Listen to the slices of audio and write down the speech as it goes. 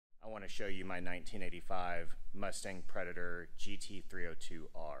want to show you my 1985 Mustang Predator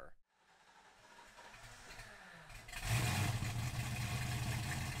GT302R.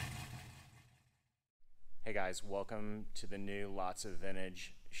 Hey guys, welcome to the new Lots of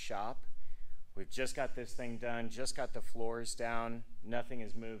Vintage shop. We've just got this thing done, just got the floors down. Nothing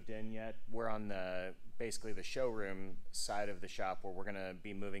has moved in yet. We're on basically the showroom side of the shop where we're gonna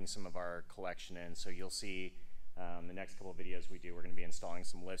be moving some of our collection in. So you'll see the next couple of videos we do, we're gonna be installing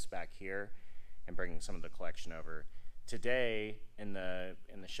some lifts back here and bringing some of the collection over. Today in the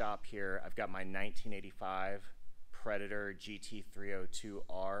shop here, I've got my 1985 Predator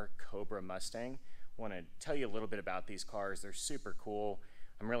GT302R Cobra Mustang. I want to tell you a little bit about these cars. They're super cool.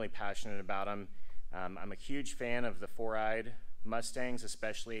 I'm really passionate about them. I'm a huge fan of the four-eyed Mustangs,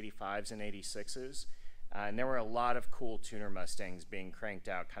 especially 85s and 86s. And there were a lot of cool tuner Mustangs being cranked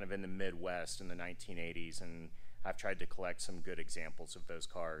out kind of in the Midwest in the 1980s, and I've tried to collect some good examples of those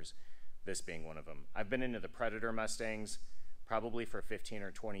cars, this being one of them. I've been into the Predator Mustangs probably for 15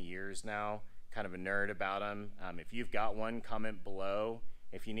 or 20 years now, kind of a nerd about them. If you've got one, comment below.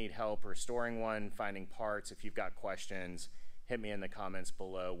 If you need help restoring one, finding parts, if you've got questions, hit me in the comments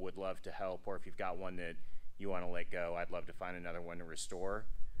below. Would love to help. Or if you've got one that you want to let go, I'd love to find another one to restore.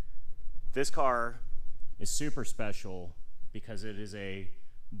 This car is super special because it is a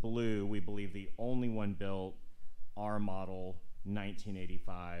blue, we believe the only one built, R model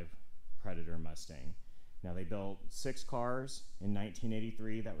 1985 Predator Mustang. Now they built 6 cars in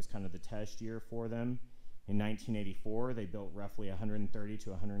 1983. That was kind of the test year for them. In 1984, they built roughly 130 to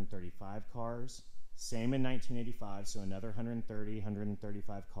 135 cars. Same in 1985, so another 130,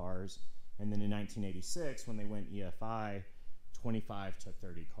 135 cars. And then in 1986, when they went EFI, 25 to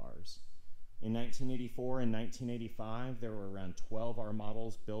 30 cars. In 1984 and 1985, there were around 12 R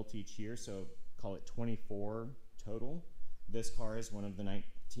models built each year, so call it 24 total. This car is one of the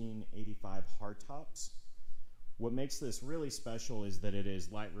 1985 hardtops. What makes this really special is that it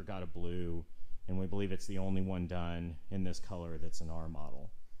is light regatta blue, and we believe it's the only one done in this color that's an R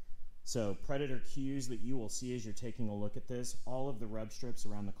model. So Predator cues that you will see as you're taking a look at this, all of the rub strips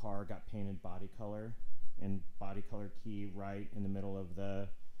around the car got painted body color, and body color key right in the middle of the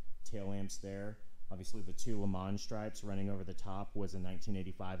tail lamps there. Obviously the 2 Le Mans stripes running over the top was a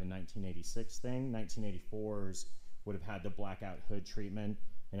 1985 and 1986 thing. 1984s would have had the blackout hood treatment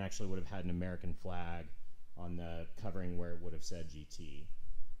and actually would have had an American flag on the covering where it would have said GT.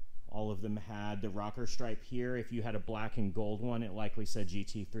 All of them had the rocker stripe here. If you had a black and gold one, it likely said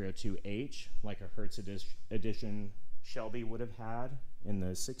GT302H, like a Hertz edition Shelby would have had in the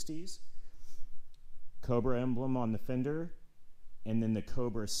 60s. Cobra emblem on the fender, and then the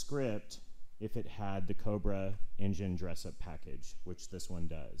Cobra script if it had the Cobra engine dress-up package, which this one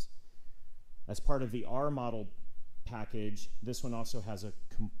does. As part of the R model package, this one also has a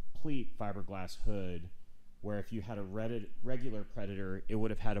complete fiberglass hood, where if you had a regular Predator, it would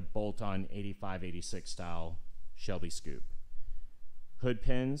have had a bolt-on 85-86 style Shelby scoop. Hood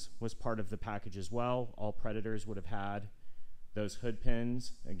pins was part of the package as well. All Predators would have had those hood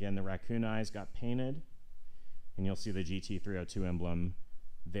pins. Again, the raccoon eyes got painted, and you'll see the GT302 emblem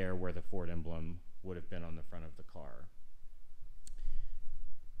there where the Ford emblem would have been on the front of the car.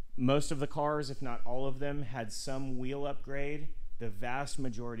 Most of the cars, if not all of them, had some wheel upgrade. The vast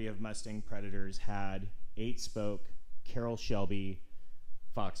majority of Mustang Predators had 8-spoke Carroll Shelby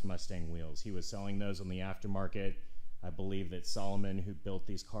Fox Mustang wheels. He was selling those on the aftermarket. I believe that Solomon, who built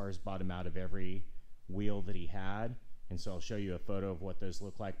these cars, bought them out of every wheel that he had. And so I'll show you a photo of what those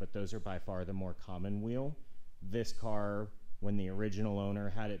look like, but those are by far the more common wheel. This car, when the original owner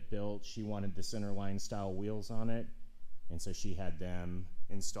had it built, she wanted the centerline style wheels on it. And so she had them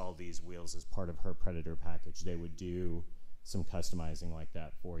install these wheels as part of her Predator package. They would do some customizing like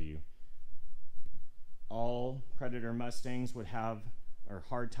that for you. All Predator Mustangs would have, or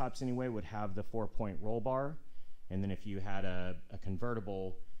hardtops anyway, would have the 4-point roll bar. And then if you had a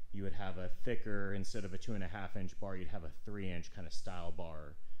convertible, you would have a thicker, instead of a 2.5-inch bar, you'd have a 3-inch kind of style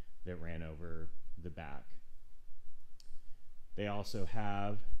bar that ran over the back. They also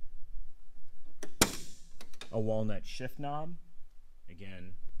have a walnut shift knob.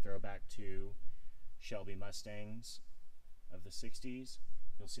 Again, throwback to Shelby Mustangs of the 60s.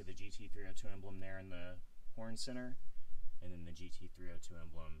 You'll see the GT302 emblem there in the horn center, and then the GT302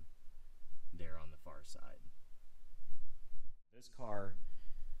 emblem there on the far side. This car,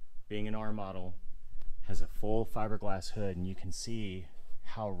 being an R model, has a full fiberglass hood, and you can see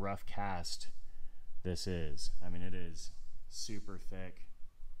how rough cast this is. I mean, it is super thick,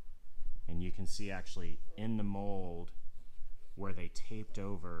 and you can see actually in the mold where they taped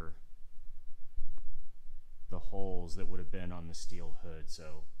over the holes that would have been on the steel hood.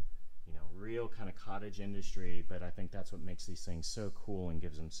 So real kind of cottage industry, but I think that's what makes these things so cool and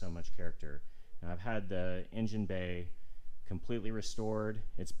gives them so much character. Now, I've had the engine bay completely restored.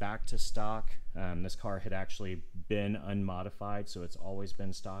 It's back to stock. This car had actually been unmodified, so it's always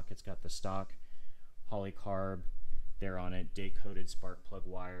been stock. It's got the stock polycarb there on it, date-coated spark plug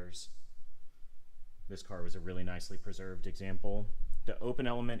wires. This car was a really nicely preserved example. The open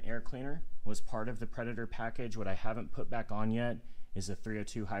element air cleaner was part of the Predator package. What I haven't put back on yet is a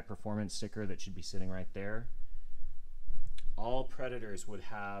 302 high performance sticker that should be sitting right there. All Predators would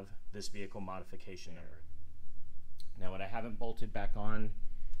have this vehicle modification number. Now, what I haven't bolted back on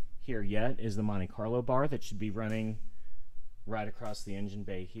here yet is the Monte Carlo bar that should be running right across the engine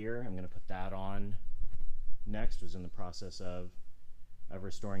bay here. I'm going to put that on next. Was in the process of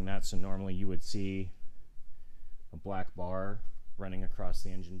restoring that. So normally you would see a black bar running across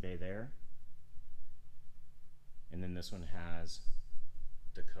the engine bay there. And then this one has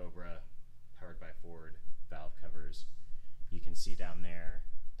the Cobra powered by Ford valve covers. You can see down there,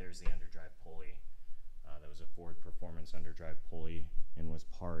 there's the underdrive pulley. That was a Ford Performance underdrive pulley and was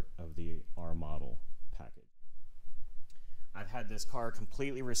part of the R model package. I've had this car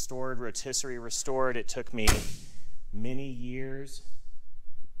completely restored, rotisserie restored. It took me many years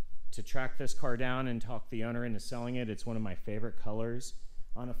to track this car down and talk the owner into selling it. It's one of my favorite colors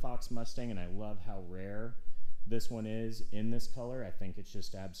on a Fox Mustang, and I love how rare this one is in this color. I think it's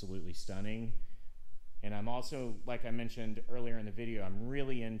just absolutely stunning. And I'm also, like I mentioned earlier in the video, I'm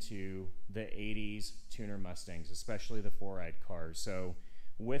really into the 80s tuner Mustangs, especially the four-eyed cars. So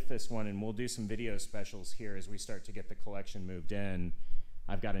with this one, and we'll do some video specials here as we start to get the collection moved in,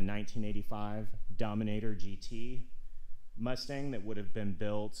 I've got a 1985 Dominator GT Mustang that would have been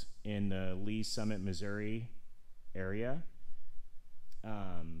built in the Lee Summit, Missouri area.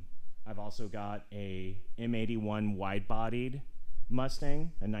 I've also got a M81 wide-bodied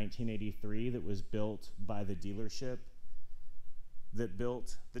Mustang, a 1983 that was built by the dealership that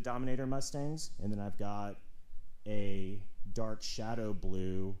built the Dominator Mustangs. And then I've got a dark shadow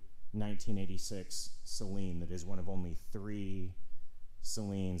blue 1986 Celine that is one of only 3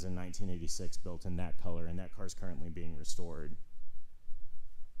 Celines in 1986 built in that color, and that car's currently being restored.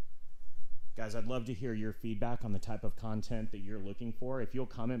 Guys, I'd love to hear your feedback on the type of content that you're looking for. If you'll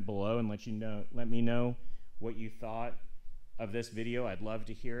comment below and let me know what you thought of this video, I'd love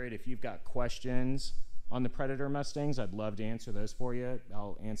to hear it. If you've got questions on the Predator Mustangs, I'd love to answer those for you.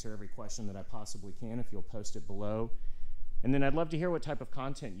 I'll answer every question that I possibly can if you'll post it below. And then I'd love to hear what type of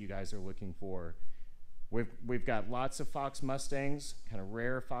content you guys are looking for. We've got lots of Fox Mustangs, kind of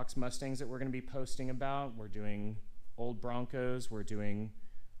rare Fox Mustangs that we're going to be posting about. We're doing old Broncos, we're doing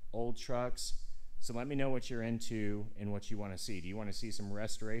old trucks. So let me know what you're into and what you want to see. Do you want to see some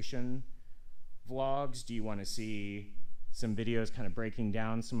restoration vlogs? Do you want to see some videos kind of breaking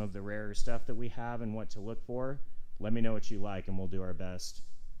down some of the rarer stuff that we have and what to look for? Let me know what you like and we'll do our best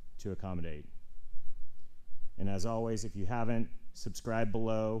to accommodate. And as always, if you haven't, subscribe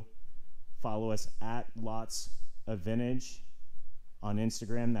below. Follow us at Lots of Vintage on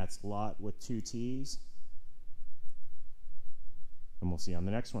Instagram. That's Lot with 2 T's. And we'll see you on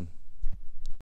the next one.